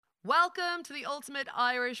Welcome to the Ultimate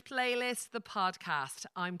Irish Playlist, the podcast.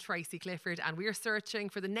 I'm Tracy Clifford and we're searching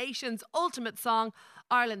for the nation's ultimate song,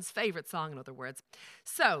 Ireland's favourite song in other words.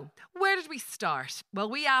 So, where did we start?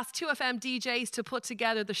 Well, we asked 2FM DJs to put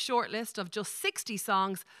together the shortlist of just 60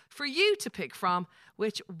 songs for you to pick from,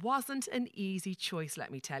 which wasn't an easy choice,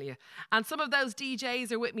 let me tell you. And some of those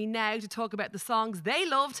DJs are with me now to talk about the songs they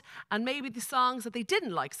loved and maybe the songs that they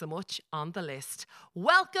didn't like so much on the list.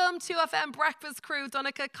 Welcome to 2FM Breakfast Crew,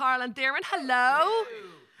 Donncha, Carl and Doireann. Hello.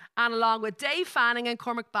 And along with Dave Fanning and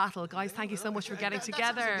Cormac Battle. Guys, thank you so much for getting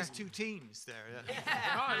together. There's two teams there.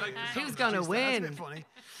 Who's going to win? That's a bit funny.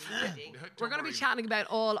 We're going to be chatting about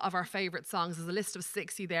all of our favourite songs. There's a list of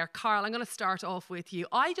 60 there. Carl, I'm going to start off with you.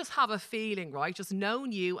 I just have a feeling, right, just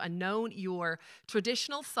knowing you and knowing your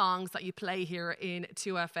traditional songs that you play here in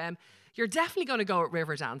 2FM, you're definitely going to go with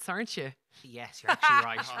Riverdance, aren't you? Yes, you're actually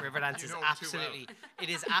right. Riverdance is absolutely, it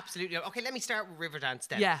is absolutely. Okay, let me start with Riverdance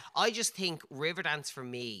then. Yeah. I just think Riverdance for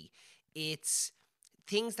me, it's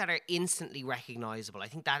things that are instantly recognisable. I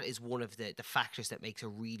think that is one of the factors that makes a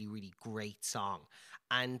really, really great song.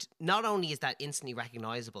 And not only is that instantly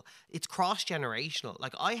recognisable, it's cross-generational.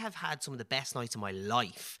 Like, I have had some of the best nights of my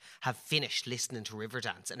life have finished listening to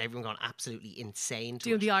Riverdance and everyone gone absolutely insane to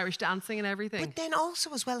Doing it. the Irish dancing and everything. But then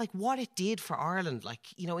also as well, like what it did for Ireland, like,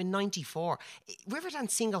 you know, in 94,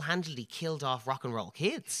 Riverdance single-handedly killed off Rock and Roll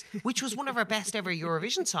Kids, which was one of our best ever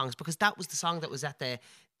Eurovision songs because that was the song that was at the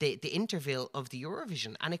interval of the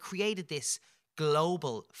Eurovision and it created this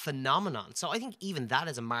global phenomenon. So I think even that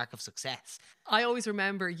is a mark of success. I always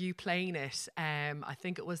remember you playing it. I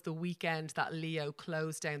think it was the weekend that Leo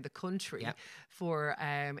closed down the country for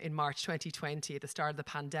in March 2020 at the start of the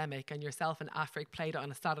pandemic, and yourself and Afric played it on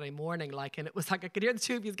a Saturday morning, like, and it was like I could hear the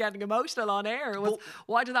two of you getting emotional on air. It was,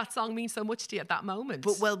 why did that song mean so much to you at that moment?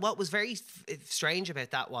 But well, what was very strange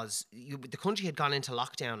about that was the country had gone into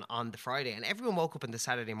lockdown on the Friday, and everyone woke up on the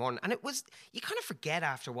Saturday morning, and it was, you kind of forget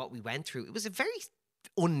after what we went through. It was a very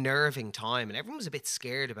unnerving time and everyone was a bit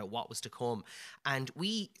scared about what was to come, and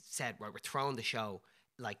we said, right, we're throwing the show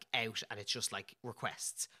like out and it's just like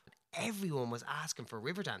requests. Everyone was asking for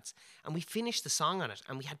Riverdance and we finished the song on it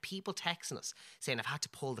and we had people texting us saying I've had to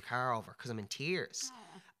pull the car over because I'm in tears.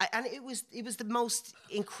 And it was the most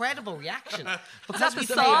incredible reaction. Is that the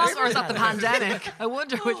song or is that the pandemic? I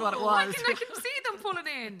wonder which one it was. I can see them pulling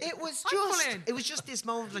in. It was just this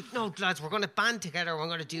moment like, no lads, we're going to band together, we're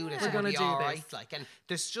going to do this, we're going to do all this. Right, like, and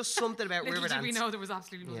there's just something about Little Riverdance. did we know there was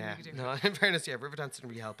absolutely nothing we could do. No, in fairness, Riverdance didn't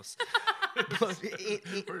really help us. But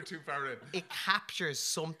We're too far in. It captures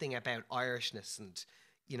something about Irishness and,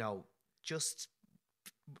 you know, just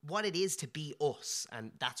what it is to be us,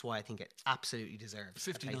 and that's why I think it absolutely deserves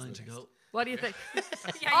 59 to go. What do you think?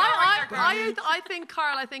 I think,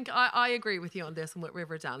 Carl, I agree with you on this one with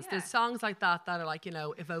Riverdance. There's songs like that that are like, you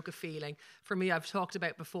know, evoke a feeling. For me, I've talked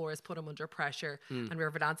about before is Put 'Em Under Pressure and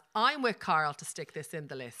Riverdance. I'm with Carl to stick this in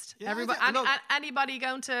the list. Yeah, Everybody, anybody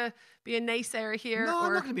going to be a naysayer here? No,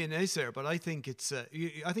 I'm not going to be a naysayer, but I think it's.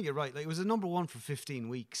 I think you're right. Like, it was a number one for 15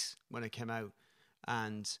 weeks when it came out,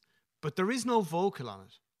 but there is no vocal on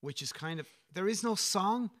it, which is kind of, there is no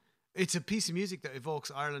song. It's a piece of music that evokes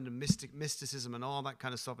Ireland and mysticism and all that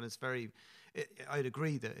kind of stuff, and it's very. I'd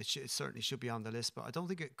agree that it certainly should be on the list, but I don't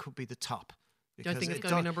think it could be the top. You don't think it's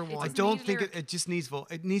going to be number one? I don't think it just needs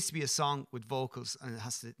it needs to be a song with vocals, and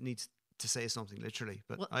it needs to say something literally.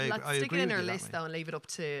 But well, I let's agree stick it in with our you that list way. though and leave it up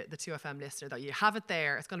to the 2FM listener that you have it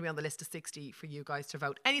there. It's going to be on the list of 60 for you guys to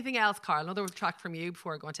vote. Anything else, Carl? Another track from you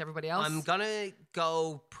before I go on to everybody else? I'm going to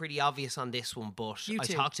go pretty obvious on this one, but U2. I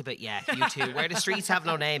talked about, U2, Where the Streets Have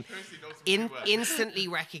No Name. Instantly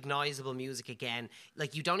recognisable music again.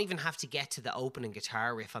 Like, you don't even have to get to the opening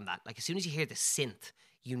guitar riff on that. Like, as soon as you hear the synth,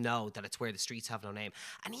 you know that it's Where the Streets Have No Name.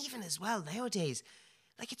 And even as well, nowadays,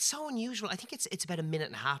 like, it's so unusual. I think it's about a minute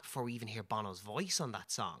and a half before we even hear Bono's voice on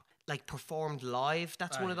that song. Like, performed live,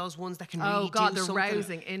 that's one of those ones that can really God, do the something.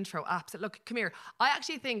 rousing intro. Absolutely. Look, come here. I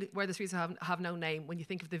actually think Where the Streets have No Name, when you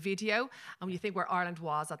think of the video and when you think where Ireland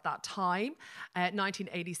was at that time,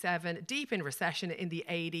 1987, deep in recession in the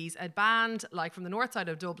 80s, a band like from the north side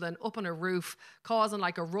of Dublin up on a roof causing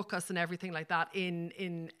like a ruckus and everything like that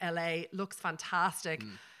in LA looks fantastic.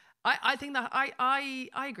 I think that I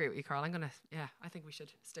agree with you, Carl. I think we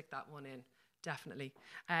should stick that one in. Definitely.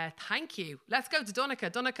 Thank you. Let's go to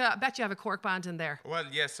Donncha. Donncha, I bet you have a Cork band in there. Well,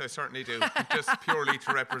 yes, I certainly do. Just purely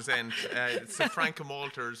to represent. It's the Frankham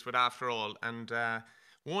Altars, but after all. And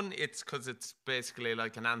One, it's because it's basically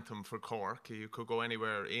like an anthem for Cork. You could go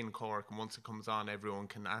anywhere in Cork, and once it comes on, everyone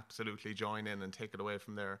can absolutely join in and take it away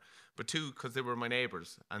from there. But two, because they were my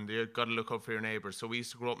neighbours, and you've got to look out for your neighbours. So we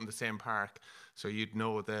used to grow up in the same park, so you'd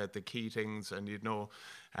know the Keatings, and you'd know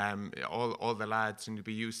all the lads, and you'd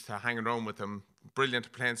be used to hanging around with them. Brilliant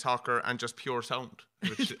at playing soccer and just pure sound,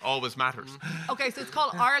 which always matters. Okay, so it's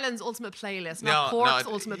called Ireland's Ultimate Playlist, not Cork's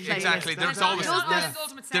Ultimate Playlist. Exactly. There's always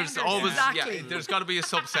Exactly. there's got to be a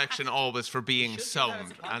subsection always for being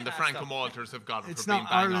sound, and the Frank and Walters have got it. It's for being not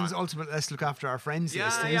bang Ireland's on. ultimate let's look after our friends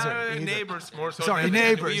list, is it? Neighbours more so. Sorry, We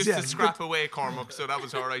neighbours, used yeah. to scrap away Cormac, so that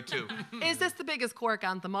was all right too. Is this the biggest Cork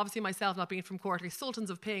anthem? Obviously, myself not being from Cork, like Sultans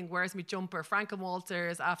of Ping, Where's Me Jumper, Frank and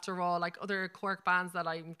Walters, After All, like other Cork bands that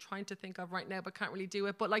I'm trying to think of right now, but can't really do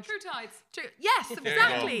it. But like True Tides. Yes,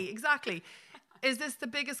 There you exactly. Is this the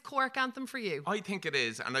biggest Cork anthem for you? I think it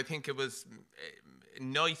is, and I think it was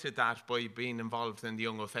knighted that by being involved in the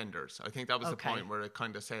young offenders. I think that was the point where it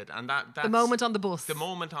kind of said, and that's the moment on the bus. The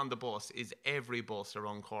moment on the bus is every bus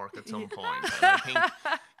around Cork at some point. And I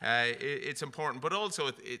think it's important, but also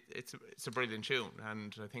it's a brilliant tune,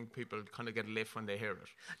 and I think people kind of get a lift when they hear it.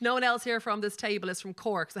 No one else here from this table is from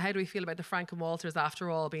Cork, so how do we feel about the Frank and Walters After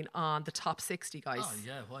All being on the top 60, guys? Oh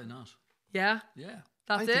yeah, why not? Yeah? Yeah.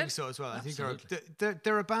 That's I it? think so as well. Absolutely. I think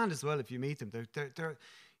they're a band as well. If you meet them, they're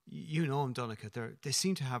you know them, Donncha. They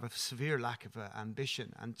seem to have a severe lack of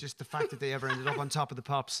ambition, and just the fact that they ever ended up on top of the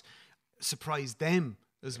pops surprised them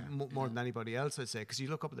as more than anybody else, I'd say. Because you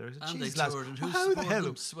look up there, And they lads, toured, and how who the supported hell?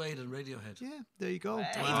 them? Suede and Radiohead. Yeah, there you go.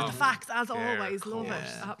 Even the facts, as always. cool. Love it.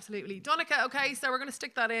 Absolutely. Donncha, okay, so we're going to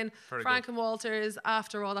stick that in. Very Frank good. and Walters,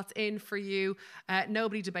 After All, that's in for you.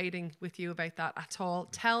 Nobody debating with you about that at all.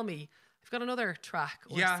 Tell me, you've got another track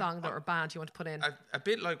or song or band you want to put in? A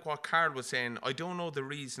bit like what Carl was saying, I don't know the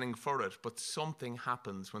reasoning for it, but something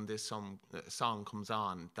happens when this song comes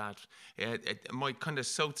on that my kind of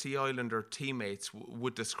South Sea Islander teammates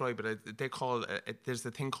would describe it. They call it, there's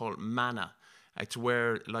the thing called mana. It's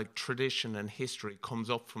where like tradition and history comes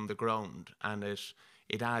up from the ground, and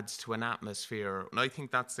it adds to an atmosphere. And I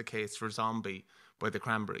think that's the case for Zombie by the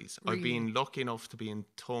Cranberries. Really? I've been lucky enough to be in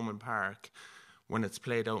Thomond Park when it's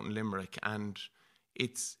played out in Limerick, and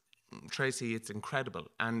it's incredible.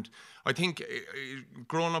 And I think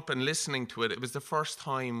growing up and listening to it, it was the first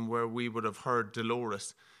time where we would have heard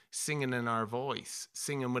Dolores singing in our voice,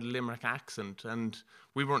 singing with a Limerick accent, and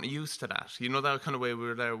we weren't used to that. You know, that kind of way we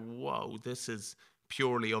were there, wow, this is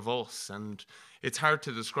purely of us. And it's hard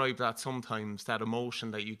to describe that sometimes, that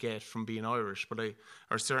emotion that you get from being Irish, but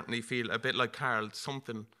I certainly feel a bit like Carl,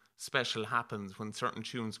 something special happens when certain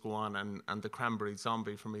tunes go on, and the Cranberry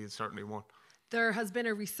Zombie for me is certainly one. There has been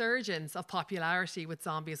a resurgence of popularity with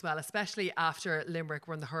Zombie as well, especially after Limerick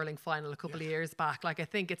were in the hurling final a couple of years back. Like, I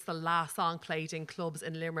think it's the last song played in clubs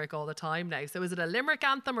in Limerick all the time now. So is it a Limerick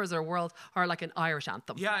anthem, or is it a world, or like an Irish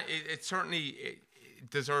anthem? Yeah, it certainly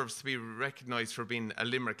deserves to be recognised for being a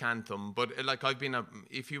Limerick anthem. But like,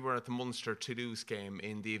 if you were at the Munster Toulouse game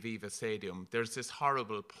in the Aviva Stadium, there's this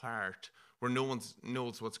horrible part where no one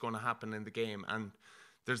knows what's going to happen in the game, and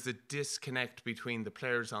there's a disconnect between the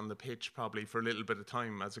players on the pitch probably for a little bit of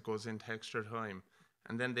time as it goes into extra time,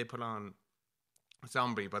 and then they put on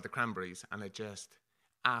Zombie by the Cranberries, and it just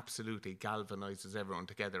absolutely galvanizes everyone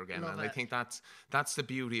together again. Love and it. I think that's the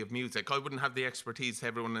beauty of music. I wouldn't have the expertise to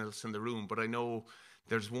everyone else in the room, but I know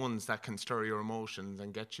there's ones that can stir your emotions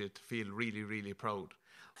and get you to feel really, really proud.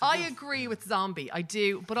 I agree with Zombie, I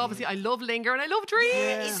do, but obviously I love Linger and I love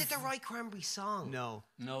Dreams. Is it the right Cranberry song? No,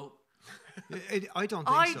 No. I don't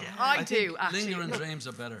think so. I do, actually. Linger and Dreams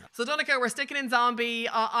are better. So Donncha, we're sticking in Zombie.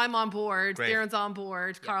 I'm on board. Great. Doireann's on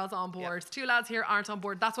board. Carl's on board. Two lads here aren't on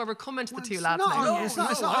board. That's why we're coming to the two it's lads not now. on- it's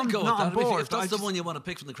not- I'd go with not that. on board, If that's I the just- one you want to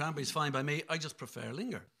pick from the Cranberries, fine by me. I just prefer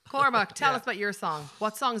Linger. Cormac, tell us about your song.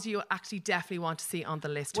 What songs do you actually definitely want to see on the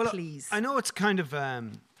list, Well, please? I know it's kind of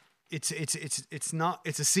it's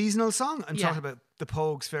a seasonal song. I'm Yeah. talking about the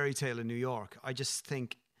Pogues fairy tale in New York. I just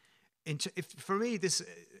think, if for me, this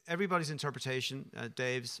everybody's interpretation,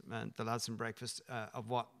 Dave's and the lads from Breakfast, of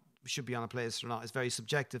what should be on a playlist or not is very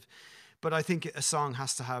subjective. But I think a song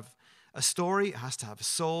has to have a story, it has to have a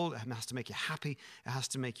soul, it has to make you happy, it has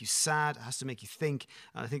to make you sad, it has to make you think.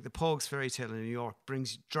 And I think the Pogues fairy tale in New York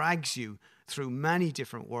drags you through many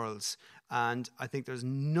different worlds. And I think there's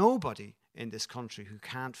nobody in this country who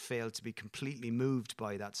can't fail to be completely moved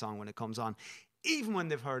by that song when it comes on, even when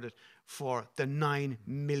they've heard it for the 9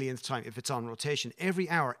 millionth time. If it's on rotation every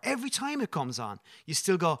hour, every time it comes on, you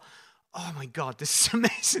still go, oh my God, this is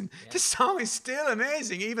amazing. Yeah. This song is still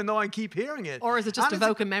amazing, even though I keep hearing it. Or is it just And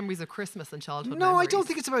evoking memories of Christmas and childhood No, memories? I don't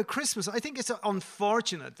think it's about Christmas. I think it's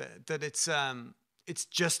unfortunate that it's it's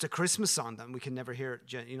just a Christmas song that we can never hear it,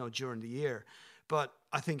 you know, during the year. But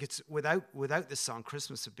I think it's without this song,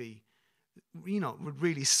 Christmas would be, you know, would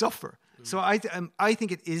really suffer. So I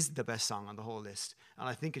think it is the best song on the whole list, and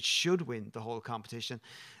I think it should win the whole competition,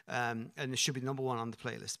 and it should be number one on the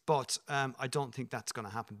playlist. But I don't think that's going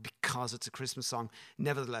to happen because it's a Christmas song.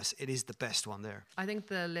 Nevertheless, it is the best one there. I think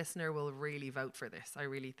the listener will really vote for this. I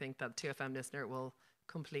really think that 2FM listener will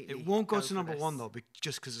completely. It won't go vote to for number this. one though,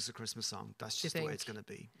 just because it's a Christmas song. That's just the way think? it's going to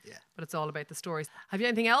be. Yeah. But it's all about the stories. Have you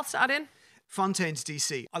anything else to add in? Fontaines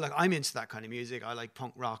DC. I'm into that kind of music. I like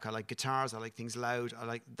punk rock. I like guitars. I like things loud. I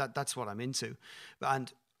like that. That's what I'm into.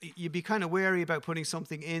 And you'd be kind of wary about putting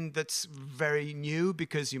something in that's very new,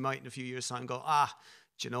 because you might in a few years' time go,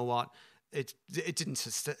 do you know what? It didn't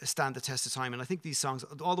stand the test of time. And I think these songs,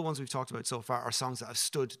 all the ones we've talked about so far, are songs that have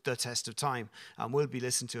stood the test of time and will be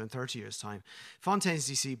listened to in 30 years' time. Fontaines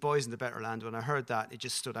DC, Boys in the Better Land, when I heard that, it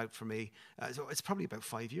just stood out for me. So it's probably about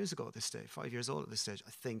 5 years ago at this stage, 5 years old at this stage,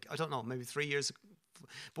 I think. I don't know, maybe 3 years.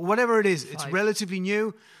 But whatever it is, it's relatively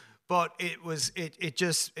new. But it's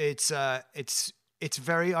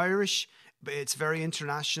very Irish. But it's very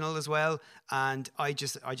international as well, and I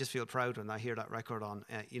just feel proud when I hear that record on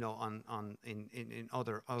in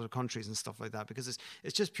other countries and stuff like that, because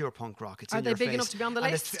it's just pure punk rock. It's Are in they your big face, enough to be on the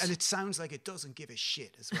and list? and it sounds like it doesn't give a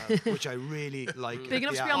shit as well, which I really like. Big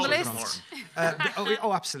enough to be on the list?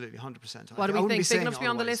 Absolutely, 100%. What do we think? Big enough to be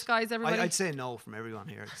on the list, guys? Everybody? I'd say no from everyone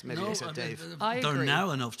here. It's maybe except Dave. I They're agree. now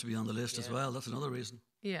enough to be on the list as well. That's another reason.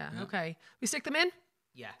 Yeah. Okay. We stick them in.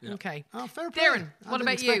 Yeah. Okay. Oh, fair play. Darren, I what didn't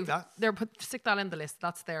about expect you? that. Stick that in the list.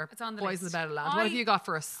 That's there. It's on the Boys in list. the Better Land. What have you got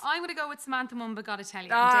for us? I'm going to go with Samantha Mumba, Gotta Tell You.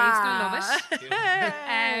 And Dave's going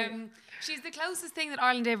to love it. She's the closest thing that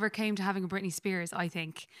Ireland ever came to having a Britney Spears, I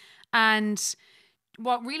think. And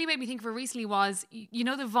what really made me think of her recently was, you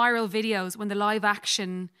know, the viral videos when the live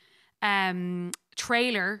action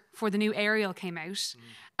trailer for the new Ariel came out,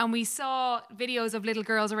 and we saw videos of little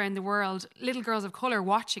girls around the world, little girls of colour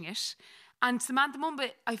watching it. And Samantha Mumba,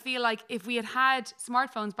 I feel like if we had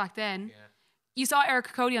smartphones back then, you saw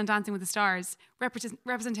Erica Cody on Dancing with the Stars.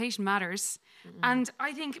 Representation matters. And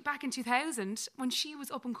I think back in 2000, when she was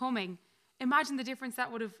up and coming, imagine the difference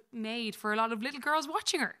that would have made for a lot of little girls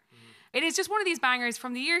watching her. It is just one of these bangers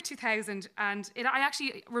from the year 2000. And I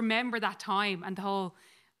actually remember that time, and the whole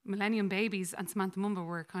Millennium Babies and Samantha Mumba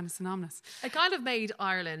were kind of synonymous. It kind of made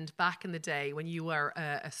Ireland back in the day when you were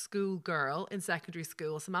a school girl in secondary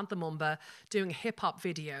school, Samantha Mumba doing a hip hop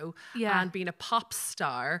video and being a pop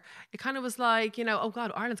star. It kind of was like, you know, oh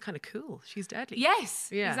God, Ireland's kind of cool. She's deadly. Yes,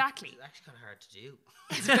 Yeah. exactly. It's actually kind of hard to do.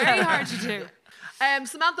 It's very hard to do.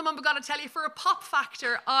 Samantha Mumba, gotta tell you, for a pop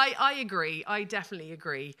factor, I agree. I definitely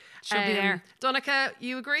agree. Should be there. Donncha,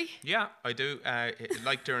 you agree? Yeah, I do.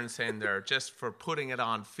 Like Darren's saying there, just for putting it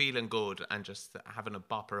on, feeling good, and just having a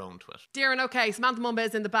bop around to it. Darren, okay, Samantha Mumba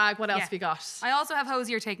is in the bag. What else Yeah. have you got? I also have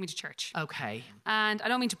Hosier Take Me to Church. Okay. And I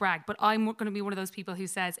don't mean to brag, but I'm going to be one of those people who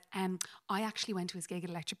says, I actually went to his gig at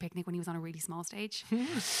Electric Picnic when he was on a really small stage,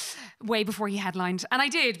 way before he headlined. And I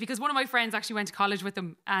did, because one of my friends actually went to college with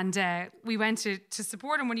him, and we went to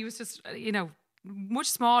support him when he was just, much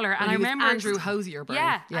smaller. And I remember Andrew Hosier,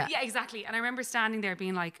 Brian. Yeah, exactly. And I remember standing there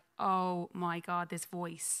being like, oh my God, this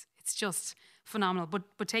voice, it's just phenomenal.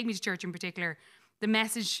 But Take Me to Church in particular, the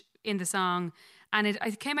message in the song, and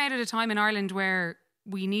it came out at a time in Ireland where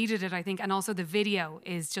we needed it, I think, and also the video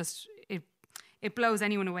is just, it blows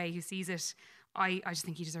anyone away who sees it. I just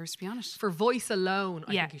think he deserves to be on it. For voice alone,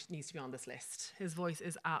 I Yeah. think he needs to be on this list. His voice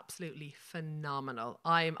is absolutely phenomenal.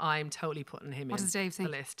 I'm totally putting him What in does Dave think?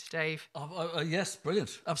 the list. Dave? Yes,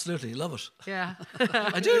 brilliant. Absolutely. Love it. Yeah.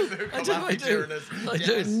 I do. I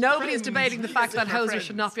do. Nobody's debating the fact that Hosier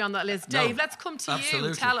should not be on that list. Dave, let's come to you.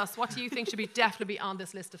 absolutely. Tell us, what do you think should definitely be on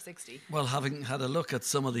this list of 60? Well, having had a look at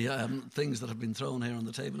some of the things that have been thrown here on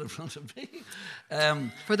the table in front of me,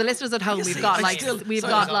 For the listeners at home, we've see, got I like, still- we've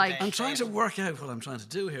sorry, got like, I'm trying to work out what I'm trying to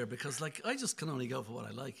do here, because I just can only go for what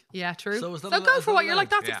I like. yeah, true. So So, is that go is for that what you're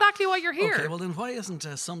like. allowed? That's exactly why you're here. Okay, well then why isn't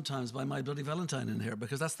Sometimes by My Bloody Valentine in here?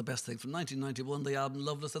 Because that's the best thing from 1991, the album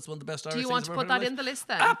Loveless. That's one of the best. Do you want to put that in the list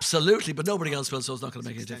then? Absolutely, but nobody else will, so it's not going to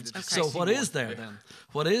make any difference. Okay. So what is there then?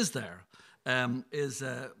 What is there is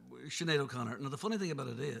Sinead O'Connor. Now the funny thing about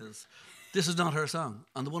it is, this is not her song,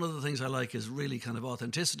 and one of the things I like is really kind of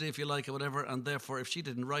authenticity, if you like, or whatever. And therefore, if she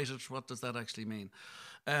didn't write it, what does that actually mean?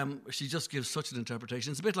 She just gives such an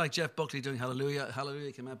interpretation. It's a bit like Jeff Buckley doing Hallelujah.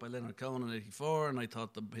 Hallelujah came out by Leonard Cohen in '84, and I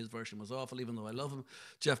thought his version was awful, even though I love him.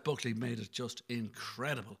 Jeff Buckley made it just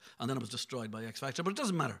incredible, and then it was destroyed by X Factor. But it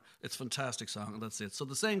doesn't matter. It's a fantastic song, and that's it. So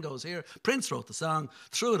the same goes here. Prince wrote the song,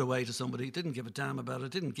 threw it away to somebody, didn't give a damn about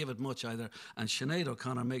it, didn't give it much either, and Sinead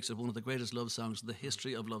O'Connor makes it one of the greatest love songs in the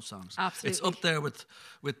history of love songs. Absolutely. It's up there with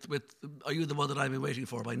Are You the One That I've Been Waiting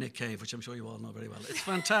For by Nick Cave, which I'm sure you all know very well. It's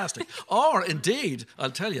fantastic. Or indeed,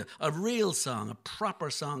 I'll tell you, a real song, a proper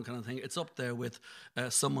song kind of thing. It's up there with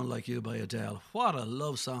Someone Like You by Adele. What a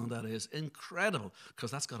love song that is. Incredible.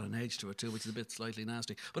 Because that's got an edge to it too, which is a bit slightly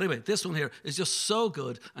nasty. But anyway, this one here is just so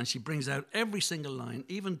good, and she brings out every single line.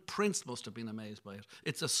 Even Prince must have been amazed by it.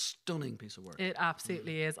 It's a stunning piece of work. It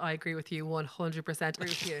absolutely is. I agree with you 100%. Agree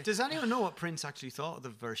with you. Does anyone know what Prince actually thought of the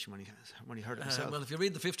version when he heard it himself? Well, if you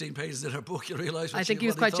read the 15 pages in her book, you realise I think he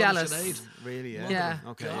was quite jealous. Really? Yeah. Yeah.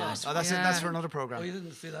 Okay. God. Oh, that's for another Oh, program. you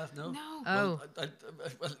didn't see that? No. No. Oh.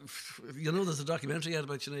 Well, you know, there's a documentary out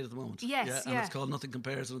about Sinead at the moment. Yes, And yeah. it's called Nothing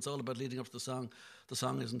Compares, and it's all about leading up to the song. The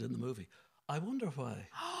song isn't in the movie. I wonder why.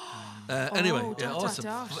 Anyway, yeah, awesome.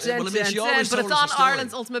 Dun, Well, I mean, she always but told it's us on a story.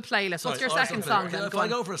 Ireland's Ultimate Playlist. Sorry, What's your Ireland's second Ultimate song Playlist. then? If Go I on.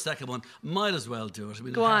 go for a second one, might as well do it. I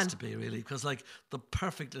mean, Go it has on. to be really, because like the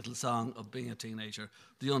perfect little song of being a teenager,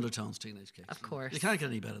 the Undertones Teenage Kicks. Of course. You can't get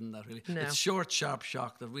any better than that, really. No. It's short, sharp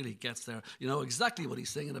shock that really gets there. You know exactly what he's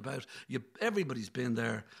singing about. Everybody's been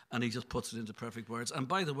there, and he just puts it into perfect words. And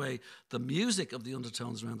by the way, the music of the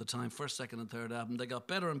Undertones around the time, first, second, and third album, they got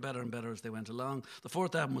better and better and better as they went along. The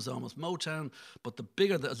fourth album was almost Motown, but the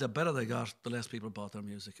better they got, the less people bought their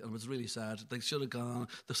music. And it was really sad. They should have gone on.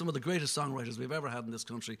 Some of the greatest songwriters we've ever had in this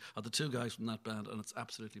country are the two guys from that band, and it's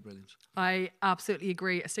absolutely brilliant. I absolutely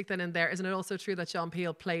agree. Stick that in there. Isn't it also true that John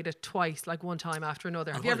Peel played it twice, like one time after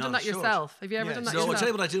another? Have you why ever done not? that Sure. yourself? Have you ever done that No, I'll tell yourself?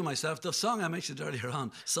 you what I do myself. The song I mentioned earlier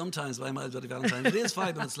on, Sometimes by My Bloody Valentine, it is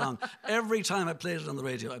 5 minutes long. Every time I played it on the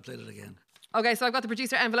radio, I played it again. Okay, so I've got the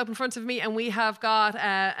producer envelope in front of me, and we have got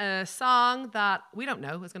a song that we don't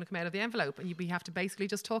know is going to come out of the envelope, and we have to basically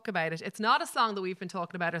just talk about it. It's not a song that we've been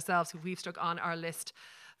talking about ourselves. We've stuck on our list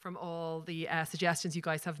from all the suggestions you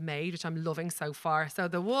guys have made, which I'm loving so far. So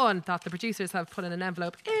the one that the producers have put in an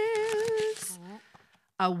envelope is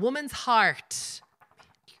A Woman's Heart.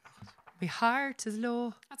 My heart is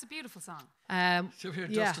low. That's a beautiful song. Should we hear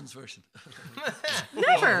Yeah. Dustin's version?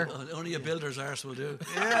 Never. Only a builder's arse will do.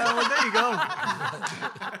 Yeah, well, there you go.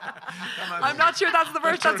 I'm not sure that's the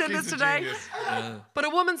version that's in this today. But A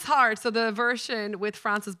Woman's Heart, so the version with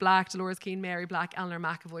Frances Black, Dolores Keane, Mary Black, Eleanor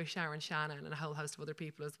McAvoy, Sharon Shannon, and a whole host of other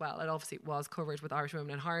people as well. It obviously was covered with Irish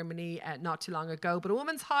Women in Harmony not too long ago. But A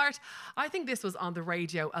Woman's Heart, I think this was on the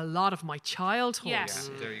radio a lot of my childhood. Yes.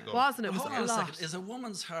 There you go. Wasn't it? It was Hold a on a lot. second. Is A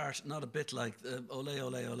Woman's Heart not a bit like Ole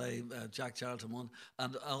Ole Ole, Jack Charlton one,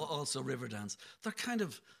 and also Riverdance? They're kind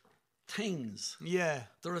of things. Yeah.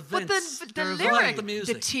 They're But events. the They're lyric, the the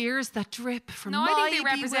music. tears that drip from No, my I think they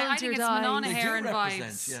represent. I think bewildered it's Manana eyes. They do Heron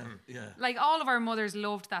represent, vibes. yeah. Like all of our mothers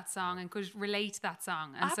loved that song and could relate to that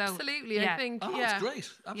song. And Absolutely, so, I yeah. think, Oh, yeah. it's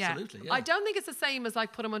great. Absolutely. Yeah. I don't think it's the same as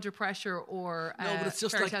like Put 'Em Under Pressure or No, but it's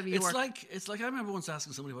just Fairy like Tale New it's York. like I remember once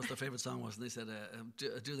asking somebody what their favorite song was, and they said,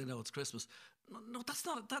 "Do they know it's Christmas?" No, that's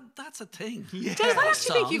not that's a thing. Yeah. Dave, I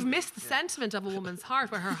actually think song. you've missed the sentiment of A Woman's Heart,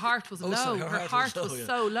 where her heart was Oh, low. sorry, her her heart heart was was low, yeah.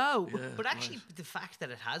 so low. Yeah, But actually, right. the fact that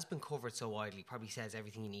it has been covered so widely probably says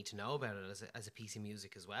everything you need to know about it as a piece of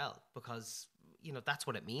music as well, because you know that's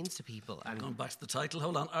what it means to people. And Going back to the title,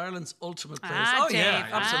 hold on, Ireland's Ultimate Place. Ah, oh yeah,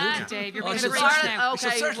 Dave. absolutely. Ah, Dave, you're Oh, being it a should British certainly- now. it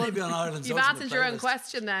should certainly be on Ireland's You've Ultimate answered your own Playlist.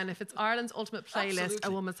 question then. If it's Ireland's Ultimate Playlist, Absolutely.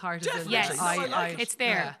 A Woman's Heart is in Definitely. there. Yes. No, I like it. It's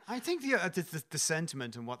there. I think the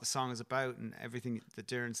sentiment and what the song is about and everything that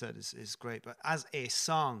Doireann said is great. But as a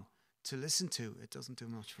song to listen to, it doesn't do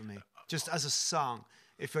much for me. Just as a song.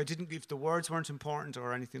 If the words weren't important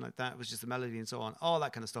or anything like that, it was just the melody and so on, all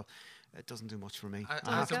that kind of stuff, it doesn't do much for me. I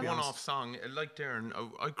have As to a be one-off honest. song, like Doireann,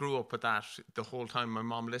 I grew up with that the whole time. My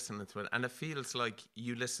mom listening to it, and it feels like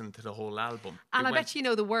you listen to the whole album. And It I went- bet you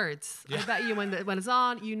know the words. I bet you when it's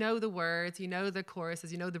on, you know the words, you know the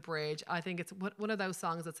choruses, you know the bridge. I think it's one of those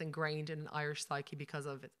songs that's ingrained in an Irish psyche because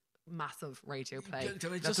of its massive radio play. Can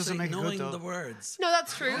I That just doesn't say, make it good, knowing though. the words? No,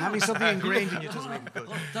 that's true. Having something ingrained in you doesn't make it good.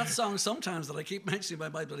 That song sometimes that I keep mentioning by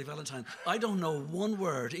My Bloody Valentine, I don't know one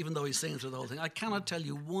word, even though he's singing through the whole thing. I cannot tell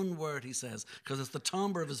you one word he says because it's the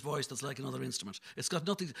timbre of his voice that's like another instrument. It's got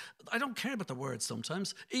nothing. I don't care about the words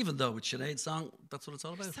sometimes, even though with Sinead's song, that's what it's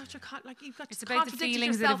all about. Such a like you've got It's to about the contradict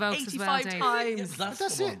feelings it yourself evokes as well, 85 Dave. times. But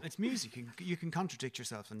that's the it. one. It's music. You can contradict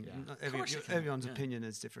yourself, and course you can, everyone's yeah. opinion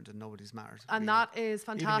is different, and nobody's matters. And really. that is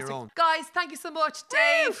Even your fantastic. own. Guys, thank you so much,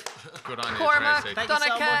 Dave, Good on you, Cormac, Tracy. Thank you so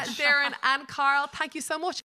Donncha, much. Doireann, and Carl. Thank you so much.